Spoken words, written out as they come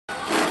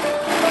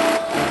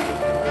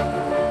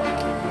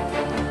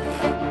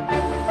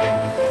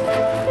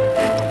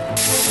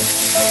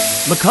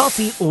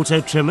McCarthy Auto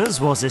Trimmers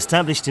was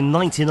established in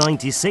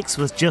 1996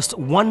 with just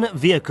one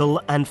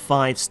vehicle and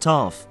 5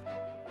 staff.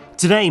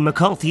 Today,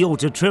 McCarthy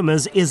Auto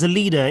Trimmers is a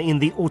leader in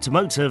the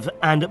automotive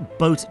and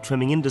boat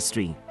trimming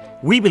industry.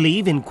 We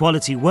believe in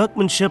quality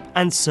workmanship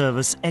and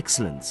service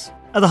excellence.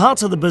 At the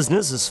heart of the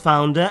business is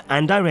founder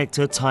and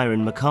director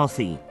Tyrone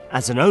McCarthy.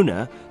 As an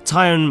owner,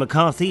 Tyrone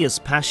McCarthy is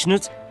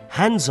passionate,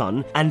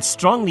 hands-on and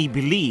strongly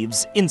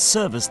believes in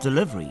service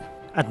delivery.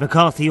 At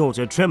McCarthy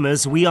Auto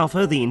Trimmers, we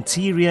offer the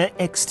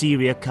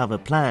interior-exterior cover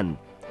plan.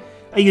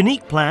 A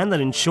unique plan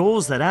that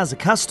ensures that as a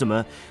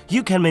customer,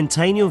 you can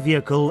maintain your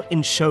vehicle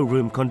in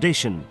showroom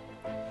condition.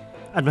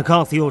 At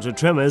McCarthy Auto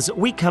Trimmers,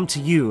 we come to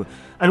you,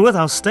 and with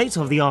our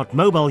state-of-the-art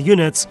mobile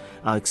units,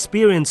 our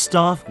experienced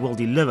staff will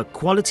deliver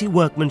quality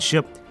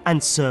workmanship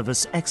and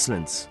service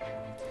excellence.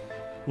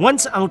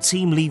 Once our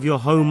team leave your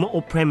home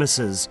or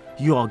premises,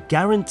 you are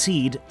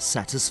guaranteed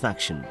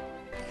satisfaction.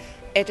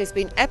 It has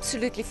been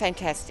absolutely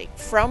fantastic,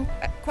 from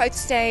quote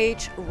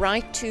stage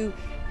right to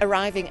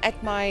arriving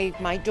at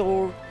my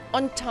door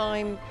on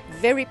time,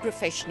 very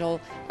professional.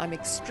 I'm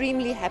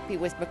extremely happy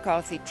with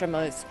McCarthy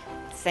Trimmers.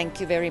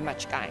 Thank you very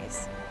much,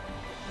 guys.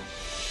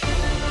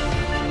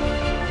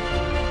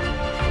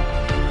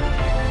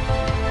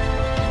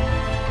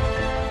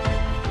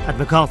 At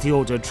McCarthy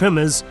Auto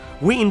Trimmers,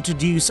 we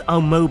introduce our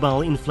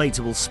mobile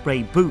inflatable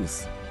spray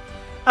booth.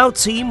 Our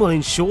team will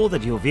ensure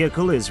that your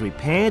vehicle is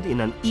repaired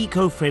in an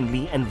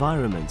eco-friendly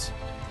environment.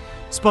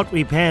 Spot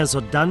repairs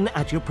are done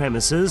at your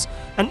premises,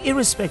 and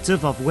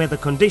irrespective of weather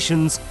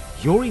conditions,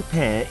 your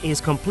repair is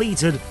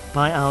completed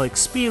by our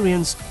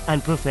experienced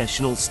and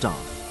professional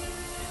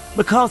staff.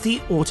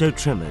 McCarthy Auto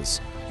Trimmers,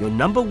 your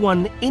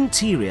 #1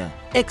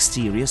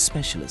 interior-exterior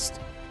specialist.